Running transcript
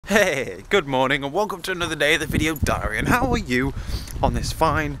Hey, good morning and welcome to another day of the video diary. And how are you on this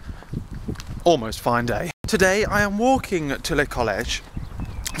fine, almost fine day? Today I am walking to le collège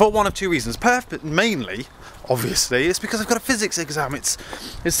for one of two reasons. Mainly, obviously, it's because I've got a physics exam. It's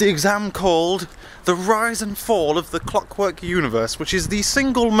the exam called The Rise and Fall of the Clockwork Universe, which is the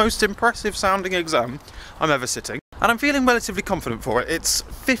single most impressive sounding exam I'm ever sitting. And I'm feeling relatively confident for it. It's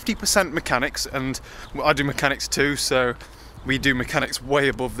 50% mechanics, and I do mechanics too, so we do mechanics way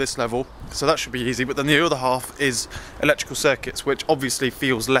above this level, so that should be easy. But then the other half is electrical circuits, which obviously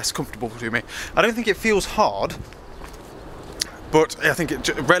feels less comfortable to me. I don't think it feels hard, but I think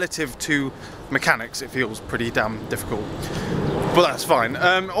relative to mechanics, it feels pretty damn difficult. But that's fine.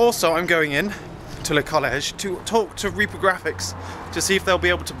 Also, I'm going in to le collège to talk to reprographics to see if they'll be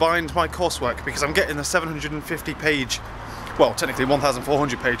able to bind my coursework, because I'm getting the 750 page, well, technically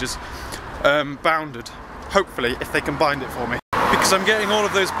 1,400 pages, bounded. Hopefully, if they can bind it for me. Because I'm getting all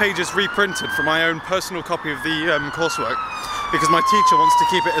of those pages reprinted for my own personal copy of the coursework, because my teacher wants to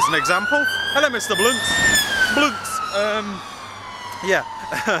keep it as an example. Hello, Mr. Bluntz. Yeah.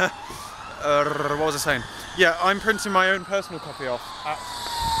 What was I saying? Yeah, I'm printing my own personal copy off at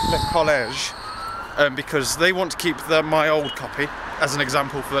le collège, because they want to keep my old copy as an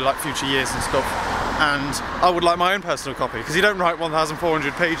example for like future years and stuff. And I would like my own personal copy, because you don't write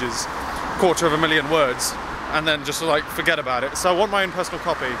 1,400 pages, 250,000 words, and then just like forget about it. So I want my own personal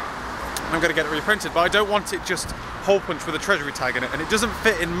copy. I'm going to get it reprinted, but I don't want it just hole punch with a treasury tag in it, and it doesn't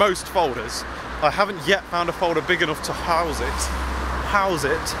fit in most folders. I haven't yet found a folder big enough to house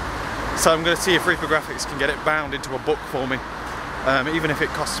it. So I'm going to see if reprographics can get it bound into a book for me, even if it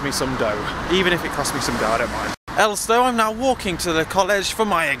costs me some dough. Even if it costs me some dough, I don't mind. Else though, I'm now walking to the college for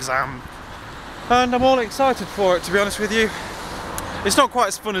my exam, and I'm all excited for it, to be honest with you. It's not quite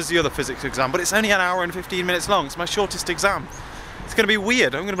as fun as the other physics exam, but it's only an hour and 15 minutes long. It's my shortest exam. It's going to be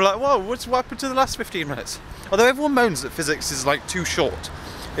weird. I'm going to be like, whoa, what happened to the last 15 minutes? Although everyone moans that physics is like too short.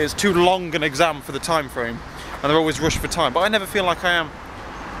 It's too long an exam for the time frame, and they're always rushed for time. But I never feel like I am.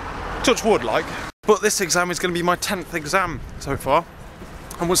 Touch wood, like. But this exam is going to be my 10th exam so far.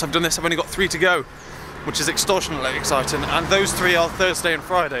 And once I've done this, I've only got 3 to go, which is extortionately exciting. And those 3 are Thursday and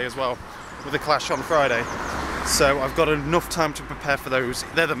Friday as well, with a clash on Friday. So I've got enough time to prepare for those.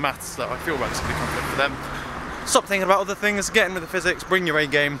 They're the maths that I feel relatively confident for them. Stop thinking about other things, get in with the physics, bring your A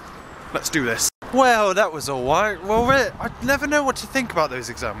game. Let's do this. Well, that was alright. Well, I never know what to think about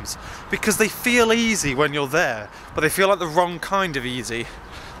those exams, because they feel easy when you're there, but they feel like the wrong kind of easy.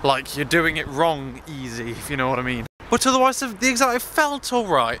 Like you're doing it wrong easy, if you know what I mean. But otherwise, the exam, it felt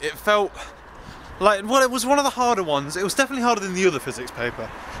alright. It felt like, well, it was one of the harder ones. It was definitely harder than the other physics paper.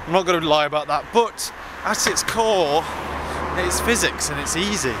 I'm not going to lie about that, but at its core, it's physics and it's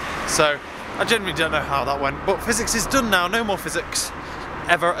easy. So I genuinely don't know how that went, but physics is done now. No more physics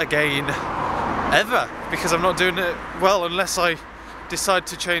ever again. Ever. Because I'm not doing it well unless I decide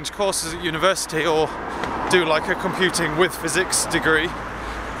to change courses at university or do like a computing with physics degree.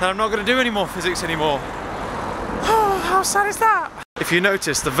 And I'm not going to do any more physics anymore. Oh, how sad is that? If you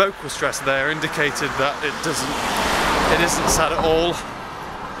notice, the vocal stress there indicated that it isn't sad at all.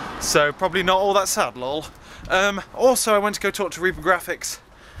 So probably not all that sad, lol. Also, I went to go talk to reprographics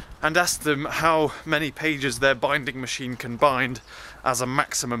and asked them how many pages their binding machine can bind as a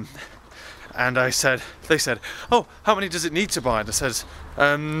maximum. And they said, oh, how many does it need to bind? I said,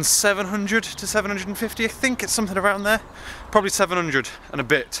 700 to 750, I think it's something around there. Probably 700 and a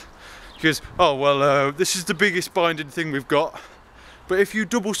bit. He goes, oh, well, this is the biggest binding thing we've got. But if you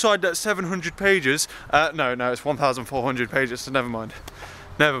double-side that 700 pages, no, it's 1,400 pages, so never mind.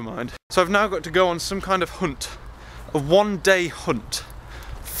 Never mind. So I've now got to go on some kind of hunt, a one-day hunt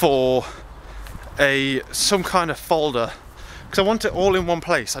for some kind of folder, because I want it all in one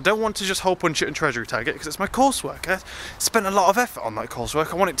place. I don't want to just hole punch it and treasury tag it, because it's my coursework. I spent a lot of effort on that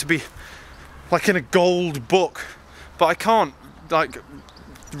coursework. I want it to be like in a gold book, but I can't like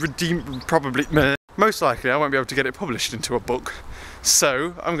most likely I won't be able to get it published into a book.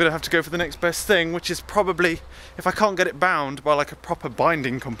 So I'm going to have to go for the next best thing, which is probably, if I can't get it bound by like a proper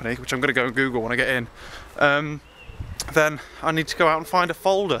binding company, which I'm going to go and Google when I get in, then I need to go out and find a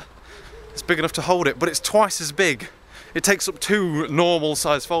folder that's big enough to hold it, but it's twice as big. It takes up 2 normal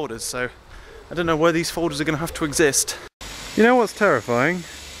size folders, so I don't know where these folders are going to have to exist. You know what's terrifying?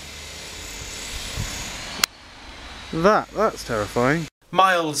 That's terrifying.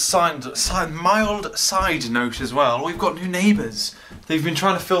 Mild side note as well, we've got new neighbours. They've been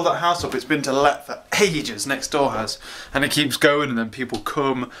trying to fill that house up. It's been to let for ages, next door has. And it keeps going, and then people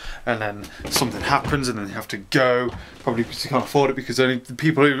come, and then something happens, and then they have to go. Probably because they can't afford it, because only the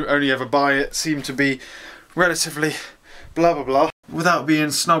people who only ever buy it seem to be relatively blah blah blah. without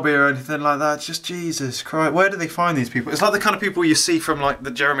being snobby or anything like that, just Jesus Christ, where do they find these people? It's like the kind of people you see from like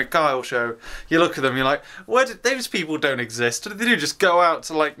the Jeremy Kyle show. You look at them, you're like, where did those people don't exist? What do they do? Just go out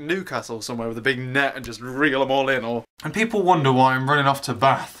to like Newcastle somewhere with a big net and just reel them all in, or... And people wonder why I'm running off to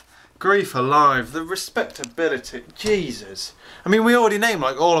Bath. Grief alive, the respectability, Jesus. I mean, we already named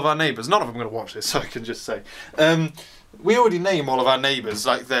like all of our neighbours. None of them are going to watch this, so I can just say. We already name all of our neighbours.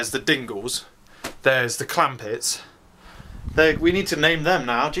 Like, there's the Dingles, there's the Clampets. We need to name them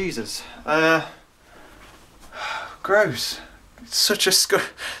now, Jesus. Gross. Such a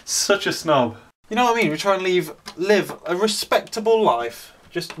snob. You know what I mean? We try and live a respectable life,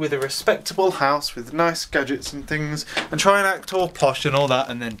 just with a respectable house, with nice gadgets and things, and try and act all posh and all that,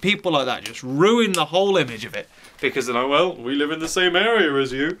 and then people like that just ruin the whole image of it. Because they're like, well, we live in the same area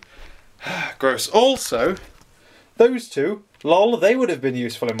as you. Gross. Also, those two, lol, they would have been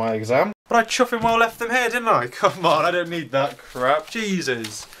useful in my exam. But I chuffing well left them here, didn't I? Come on, I don't need that crap.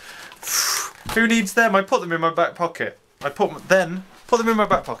 Jesus. Who needs them? I put them in my back pocket. Put them in my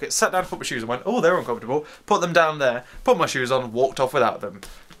back pocket, sat down to put my shoes on, went, oh, they're uncomfortable, put them down there, put my shoes on, walked off without them.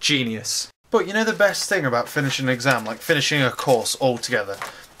 Genius. But you know the best thing about finishing an exam, like finishing a course altogether?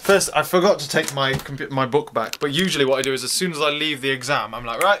 First, I forgot to take my book back, but usually what I do is as soon as I leave the exam, I'm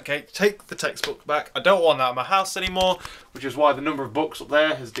like, right, okay, take the textbook back. I don't want that in my house anymore, which is why the number of books up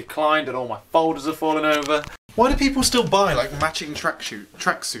there has declined and all my folders are falling over. Why do people still buy like matching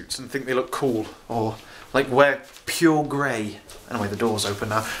tracksuits and think they look cool? Or like wear pure grey? Anyway, the door's open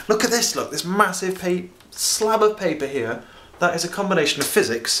now. Look at this, look, this massive slab of paper here. That is a combination of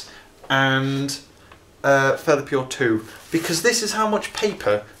physics and Feather Pure 2. Because this is how much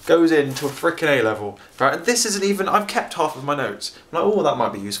paper goes into a frickin' A-level, right? And this isn't even, I've kept half of my notes. I'm like, oh, that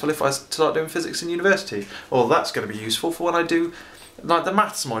might be useful if I start doing physics in university. Or that's going to be useful for when I do, like, the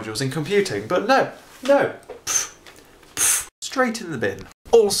maths modules in computing. But no. Straight in the bin.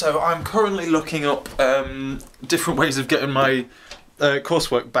 Also, I'm currently looking up different ways of getting my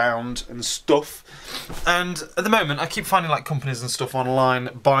coursework bound and stuff. And at the moment, I keep finding, like, companies and stuff online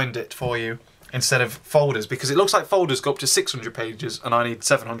bind it for you instead of folders, because it looks like folders go up to 600 pages and I need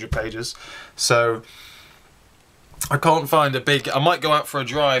 700 pages. So I can't find a big... I might go out for a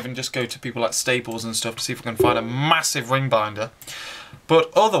drive and just go to people like Staples and stuff to see if I can find a massive ring binder.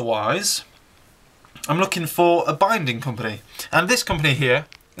 But otherwise, I'm looking for a binding company. And this company here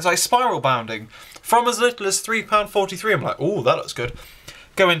is like spiral bounding. From as little as £3.43, I'm like, oh, that looks good.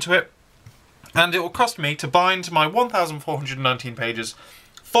 Go into it, and it will cost me to bind my 1,419 pages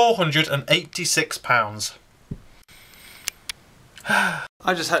 £486. I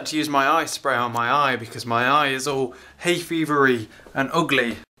just had to use my eye spray on my eye because my eye is all hay fevery and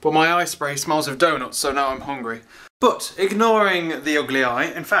ugly. But my eye spray smells of donuts, so now I'm hungry. But ignoring the ugly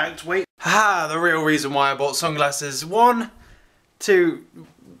eye, in fact, wait. The real reason why I bought sunglasses. 1, to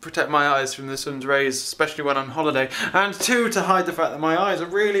protect my eyes from the sun's rays, especially when on holiday. And 2, to hide the fact that my eyes are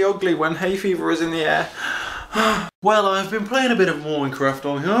really ugly when hay fever is in the air. Well, I've been playing a bit of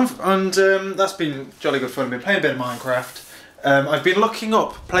Minecraft, I have, and that's been jolly good fun. I've been playing a bit of Minecraft. I've been looking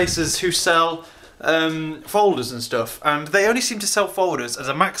up places who sell folders and stuff, and they only seem to sell folders as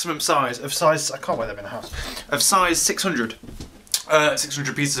a maximum size of size, I can't wear them in the house, of size 600.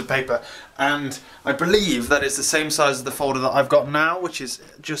 600 pieces of paper, and I believe that it's the same size as the folder that I've got now, which is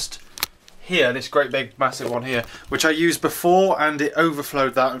just here, this great big massive one here, which I used before, and it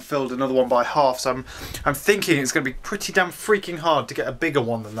overflowed that and filled another one by half, so I'm thinking it's going to be pretty damn freaking hard to get a bigger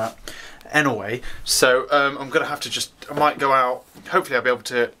one than that anyway. So I'm going to have to I might go out, hopefully I'll be able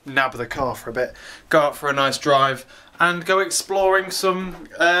to nab the car for a bit, go out for a nice drive and go exploring some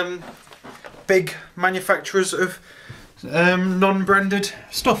big manufacturers of non-branded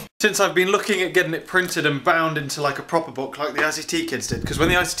stuff. Since I've been looking at getting it printed and bound into like a proper book like the ICT kids did, because when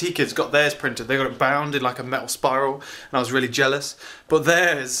the ICT kids got theirs printed they got it bound in like a metal spiral and I was really jealous, but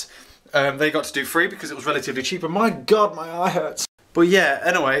theirs they got to do free because it was relatively cheap, and my god, my eye hurts. But yeah,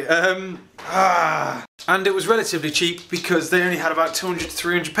 anyway, and it was relatively cheap because they only had about 200 to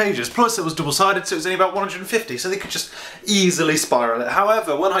 300 pages, plus it was double-sided, so it was only about 150, so they could just easily spiral it.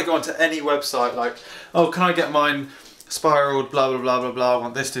 However, when I go onto any website like, oh, can I get mine spiraled, blah blah blah blah blah, I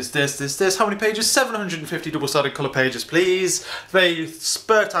want this, how many pages? 750 double-sided colour pages, please. They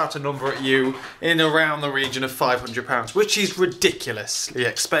spurt out a number at you in around the region of £500, which is ridiculously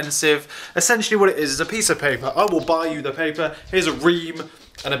expensive. Essentially what it is a piece of paper. I will buy you the paper, here's a ream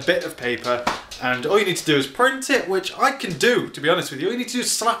and a bit of paper, and all you need to do is print it, which I can do, to be honest with you. All you need to do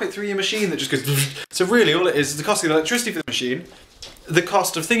is slap it through your machine that just goes so really all it is the cost of the electricity for the machine, the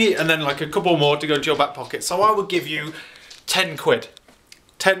cost of thingy, and then like a couple more to go into your back pocket. So I will give you 10 quid.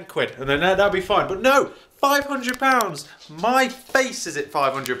 10 quid, and then that'll be fine. But no, £500! My face is at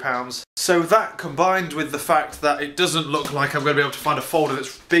 £500. So that combined with the fact that it doesn't look like I'm going to be able to find a folder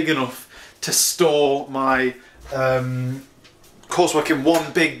that's big enough to store my coursework in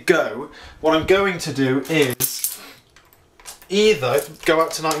one big go, what I'm going to do is either go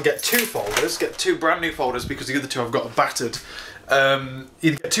out tonight and get 2 folders, get 2 brand new folders because the other 2 I've got battered. Either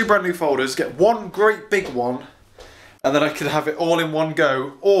get 2 brand new folders, get 1 great big one, and then I could have it all in one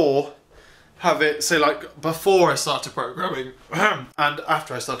go, or have it, say, like, before I started programming and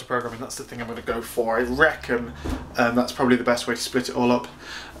after I started programming. That's the thing I'm going to go for. I reckon that's probably the best way to split it all up.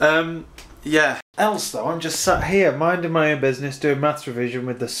 Yeah. Else, though, I'm just sat here minding my own business, doing maths revision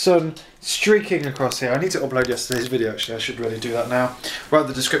with the sun streaking across here. I need to upload yesterday's video, actually. I should really do that now. Write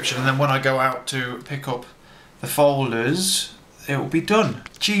the description, and then when I go out to pick up the folders, it will be done.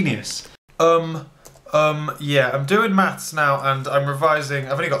 Genius. Yeah, I'm doing maths now and I'm revising.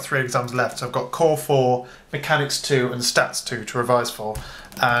 I've only got 3 exams left, so I've got Core 4, Mechanics 2 and Stats 2 to revise for.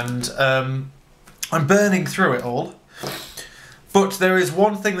 And I'm burning through it all. But there is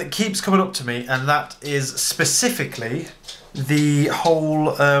one thing that keeps coming up to me, and that is specifically the whole,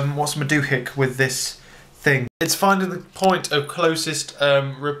 what's my doohick with this thing. It's finding the point of closest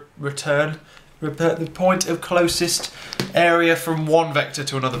the point of closest area from one vector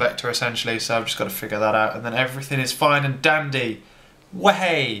to another vector, essentially. So I've just got to figure that out, and then everything is fine and dandy.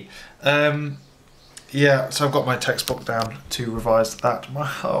 Way. Yeah, so I've got my textbook down to revise that.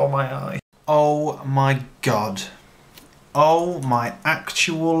 Oh my eye. Oh my god. Oh my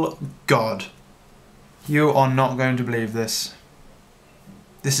actual god. You are not going to believe this.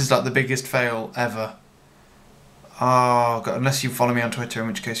 This is like the biggest fail ever. Oh god, unless you follow me on Twitter, in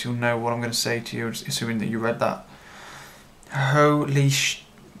which case you'll know what I'm going to say to you, assuming that you read that. Holy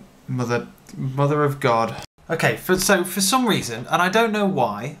mother of God. Okay, so for some reason, and I don't know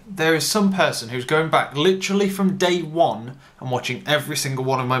why, there is some person who's going back literally from day 1 and watching every single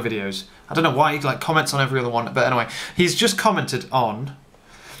one of my videos. I don't know why he like comments on every other one, but anyway, he's just commented on.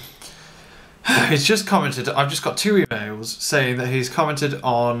 I've just got 2 emails saying that he's commented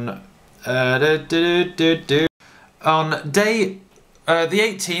on on day the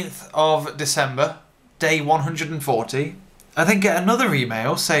 18th of December, day 140. I then get another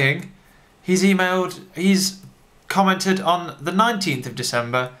email saying he's commented on the 19th of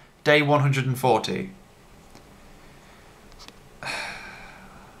December, day 140.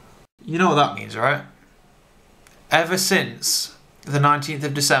 You know what that means, right? Ever since the 19th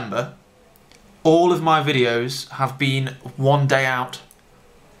of December, all of my videos have been 1 day out.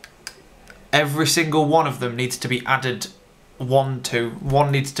 Every single one of them needs to be added one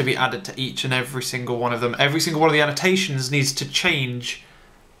needs to be added to each and every single one of them. Every single one of the annotations needs to change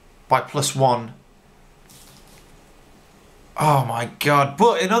by +1. Oh my god.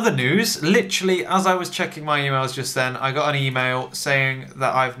 But in other news, literally as I was checking my emails just then, I got an email saying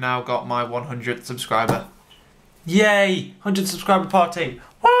that I've now got my 100th subscriber. Yay! 100 subscriber party.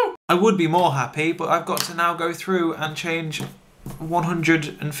 Woo! I would be more happy, but I've got to now go through and change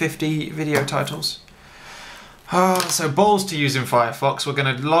 150 video titles. So balls to use in Firefox. We're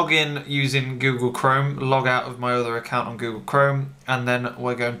going to log in using Google Chrome, log out of my other account on Google Chrome, and then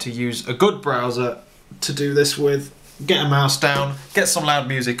we're going to use a good browser to do this with. Get a mouse down, get some loud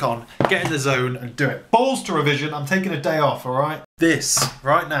music on, get in the zone and do it. Balls to revision. I'm taking a day off, alright? This,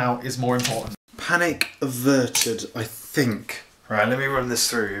 right now, is more important. Panic averted, I think. Right, let me run this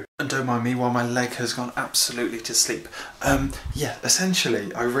through you. And don't mind me while my leg has gone absolutely to sleep. Yeah,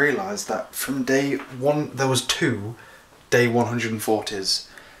 essentially, I realised that from day 1, there was 2 day 140s.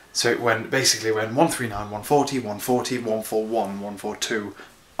 So it went, basically went 139, 140, 140, 141, 142,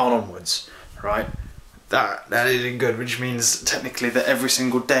 on onwards, right? That isn't good, which means technically that every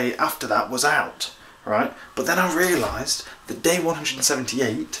single day after that was out, right? But then I realised that day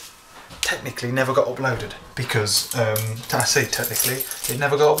 178 technically never got uploaded because, I say technically, it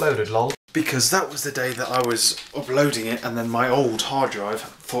never got uploaded, lol. Because that was the day that I was uploading it, and then my old hard drive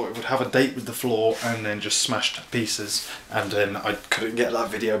thought it would have a date with the floor and then just smashed to pieces, and then I couldn't get that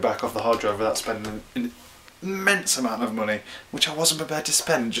video back off the hard drive without spending an immense amount of money, which I wasn't prepared to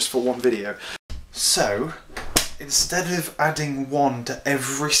spend just for one video. So, instead of adding 1 to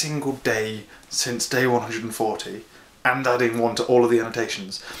every single day since day 140, and adding 1 to all of the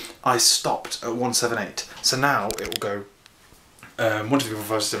annotations, I stopped at 178. So now it will go 1, 2, 3, 4,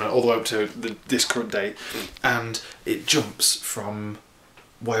 5, 6, 7, all the way up to this current date, and it jumps from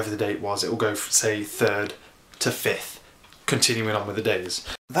whatever the date was. It will go, say, 3rd to 5th, continuing on with the days.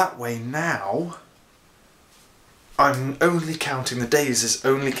 That way now, I'm only counting, the days is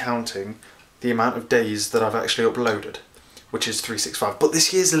only counting the amount of days that I've actually uploaded, which is 365. But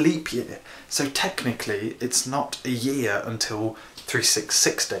this year's a leap year, so technically it's not a year until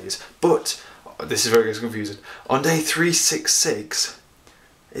 366 days. But this is very confusing. On day 366,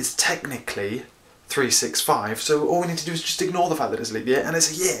 it's technically 365. So all we need to do is just ignore the fact that it's a leap year, and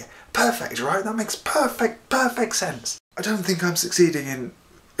it's a year. Perfect, right? That makes perfect sense. I don't think I'm succeeding in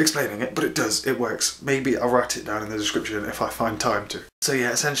explaining it, but it does, it works. Maybe I'll write it down in the description if I find time to. So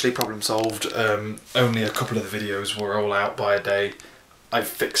yeah, essentially problem solved. Only a couple of the videos were all out by a day. I've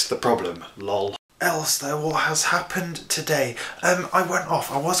fixed the problem, lol. Else though, what has happened today? I went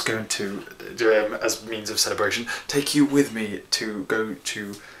off. I was going to, as means of celebration, take you with me to go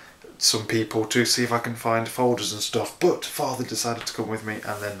to some people to see if I can find folders and stuff, but Father decided to come with me,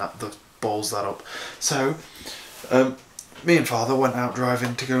 and then that balls that up. So me and Father went out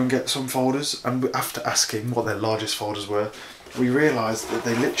driving to go and get some folders, and after asking what their largest folders were, we realised that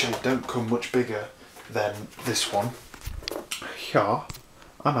they literally don't come much bigger than this one. Yeah,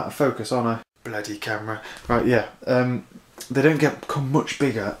 I'm out of focus, aren't I? Bloody camera. Right, yeah. They don't come much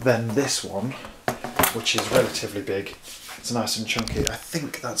bigger than this one, which is relatively big. It's nice and chunky. I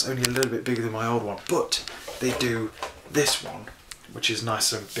think that's only a little bit bigger than my old one, but they do this one, which is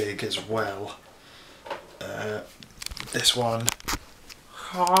nice and big as well. This one,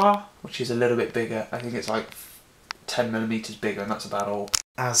 which is a little bit bigger. I think it's like 10mm bigger, and that's about all.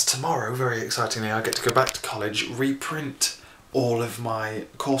 As tomorrow, very excitingly, I get to go back to college, reprint all of my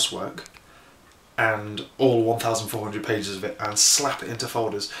coursework and all 1,400 pages of it, and slap it into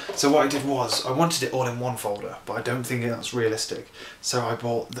folders. So what I did was, I wanted it all in one folder, but I don't think that's realistic. So I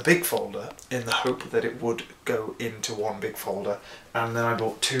bought the big folder in the hope that it would go into one big folder, and then I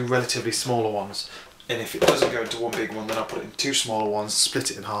bought two relatively smaller ones. And if it doesn't go into one big one, then I'll put it in two smaller ones,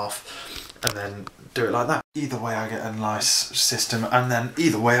 split it in half, and then do it like that. Either way I get a nice system, and then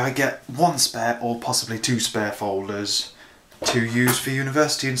either way I get one spare or possibly two spare folders to use for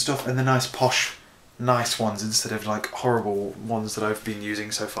university and stuff, and the nice posh nice ones instead of like horrible ones that I've been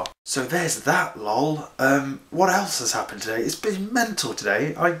using so far. So there's that, lol. What else has happened today? It's been mental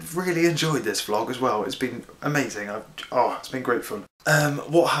today. I've really enjoyed this vlog as well. It's been amazing. It's been great fun.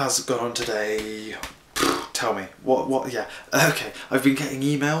 What has gone on today? Tell me. What, yeah. Okay, I've been getting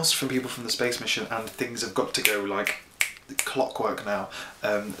emails from people from the space mission, and things have got to go like clockwork now.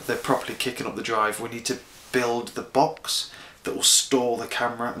 They're properly kicking up the drive. We need to build the box that will store the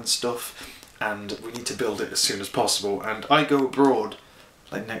camera and stuff, and we need to build it as soon as possible. And I go abroad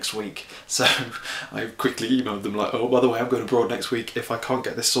like next week, so I quickly emailed them like, oh, by the way, I'm going abroad next week. If I can't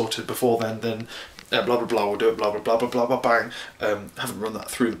get this sorted before then blah blah blah, we'll do it, blah blah blah blah blah blah bang. Haven't run that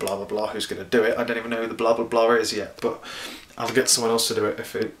through the blah blah blah, who's going to do it. I don't even know who the blah blah blah is yet, but I'll get someone else to do it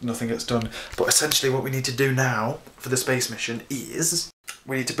if nothing gets done. But essentially what we need to do now for the space mission is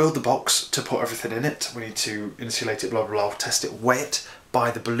we need to build the box to put everything in it. We need to insulate it, blah blah blah, test it, weigh it,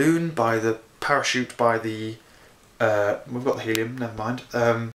 buy the balloon, buy the parachute, buy the we've got the helium, never mind.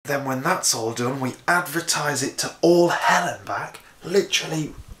 Then when that's all done, we advertise it to all hell and back,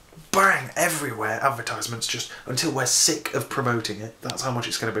 literally bang, everywhere, advertisements, just until we're sick of promoting it. That's how much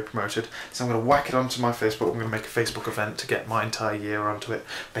it's going to be promoted. So I'm going to whack it onto my Facebook. I'm going to make a Facebook event to get my entire year onto it,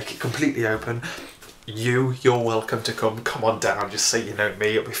 make it completely open. You're welcome to come on down, just say you know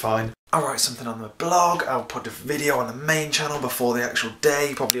me, it'll be fine. I'll write something on the blog, I'll put a video on the main channel before the actual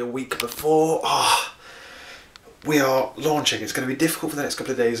day, probably a week before. We are launching. It's going to be difficult for the next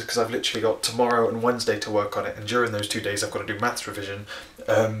couple of days because I've literally got tomorrow and Wednesday to work on it, and during those 2 days I've got to do maths revision.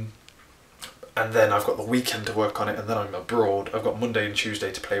 And then I've got the weekend to work on it, and then I'm abroad. I've got Monday and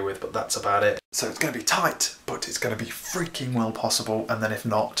Tuesday to play with, but that's about it. So it's going to be tight, but it's going to be freaking well possible, and then if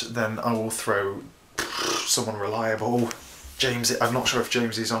not, then I will throw someone reliable. James, I'm not sure if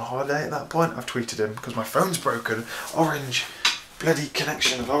James is on holiday at that point. I've tweeted him because my phone's broken. Orange, bloody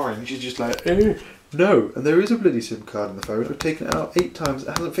connection of Orange. You're just like, no. And there is a bloody SIM card in the phone. I've taken it out 8 times. It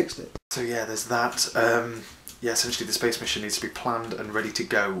hasn't fixed it. So yeah, there's that. Yeah, essentially the space mission needs to be planned and ready to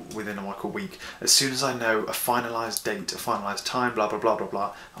go within like a week. As soon as I know a finalised date, a finalised time, blah blah blah blah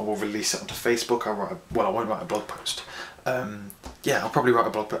blah, I will release it onto Facebook. I won't write a blog post. Yeah, I'll probably write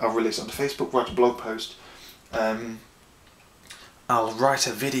a blog post. I'll release it onto Facebook, write a blog post. I'll write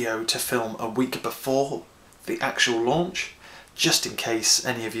a video to film a week before the actual launch, just in case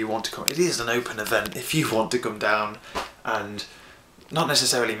any of you want to come. It is an open event. If you want to come down and not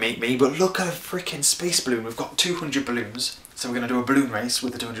necessarily meet me, but look at a freaking space balloon. We've got 200 balloons, so we're going to do a balloon race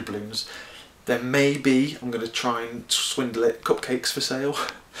with the 200 balloons. There may be, I'm going to try and swindle it, cupcakes for sale,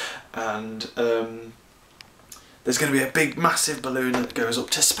 and there's going to be a big massive balloon that goes up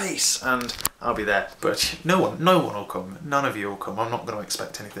to space, and I'll be there. But no one will come. None of you will come. I'm not going to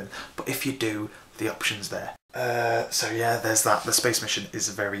expect anything. But if you do, the option's there. So yeah, there's that. The space mission is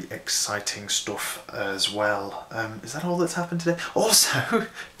very exciting stuff as well. Is that all that's happened today? Also,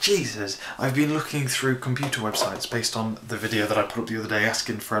 Jesus, I've been looking through computer websites based on the video that I put up the other day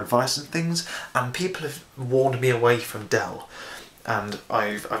asking for advice and things, and people have warned me away from Dell. And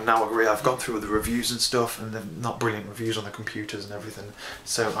I've now agreed. I've gone through the reviews and stuff, and they're not brilliant reviews on the computers and everything.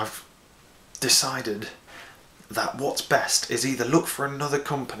 So I've decided that what's best is either look for another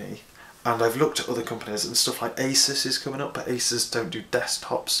company. And I've looked at other companies and stuff like Asus is coming up, but Asus don't do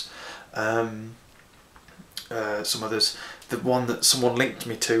desktops. Some others, the one that someone linked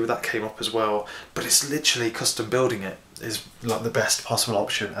me to, that came up as well, but it's literally custom building it is like the best possible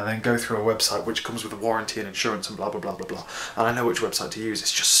option, and then go through a website which comes with a warranty and insurance and blah blah blah blah blah. And I know which website to use.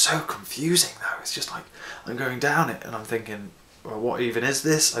 It's just so confusing though. It's just like I'm going down it and I'm thinking, well, what even is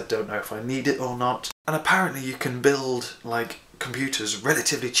this? I don't know if I need it or not. And apparently you can build like computers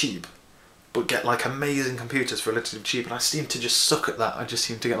relatively cheap, but get like amazing computers for relatively cheap, and I seem to just suck at that. I just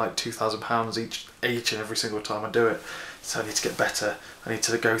seem to get like £2,000 each and every single time I do it. So I need to get better. I need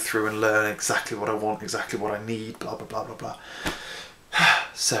to go through and learn exactly what I want, exactly what I need, blah blah blah blah blah.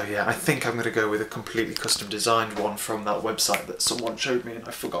 So yeah, I think I'm going to go with a completely custom designed one from that website that someone showed me and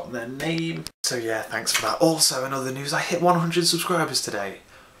I've forgotten their name. So yeah, thanks for that. Also, in other news, I hit 100 subscribers today.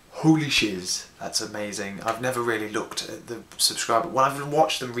 Holy shiz, that's amazing. I've never really looked at the subscriber. Well, I've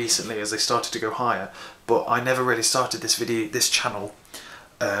watched them recently as they started to go higher, but I never really started this channel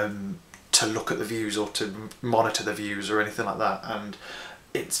to look at the views or to monitor the views or anything like that. And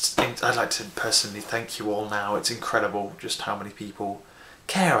I'd like to personally thank you all now. It's incredible just how many people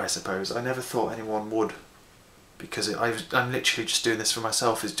care, I suppose. I never thought anyone would, because I'm literally just doing this for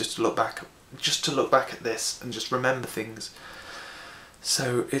myself, is just to look back at this and just remember things.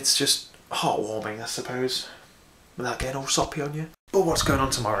 So it's just heartwarming, I suppose, without getting all soppy on you. But what's going on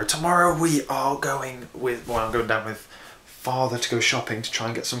tomorrow? Tomorrow we are going with, well, I'm going down with Father to go shopping to try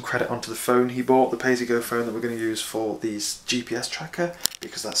and get some credit onto the phone he bought, the pay-as-you-go phone that we're going to use for the GPS tracker,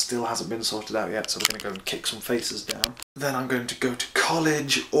 because that still hasn't been sorted out yet, so we're going to go and kick some faces down. Then I'm going to go to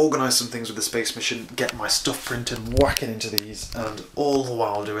college, organise some things with the space mission, get my stuff printed, whack it into these, and all the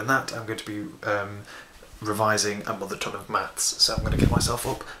while doing that I'm going to be revising another ton of maths, so I'm going to get myself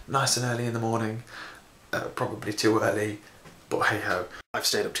up nice and early in the morning, probably too early, but hey ho. I've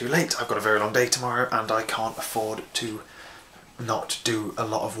stayed up too late, I've got a very long day tomorrow, and I can't afford to not do a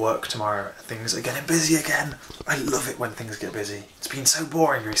lot of work tomorrow. Things are getting busy again. I love it when things get busy. It's been so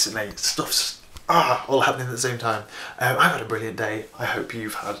boring recently, stuff's all happening at the same time. I've had a brilliant day. I hope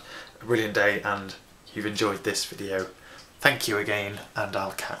you've had a brilliant day and you've enjoyed this video. Thank you again, and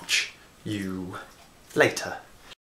I'll catch you later.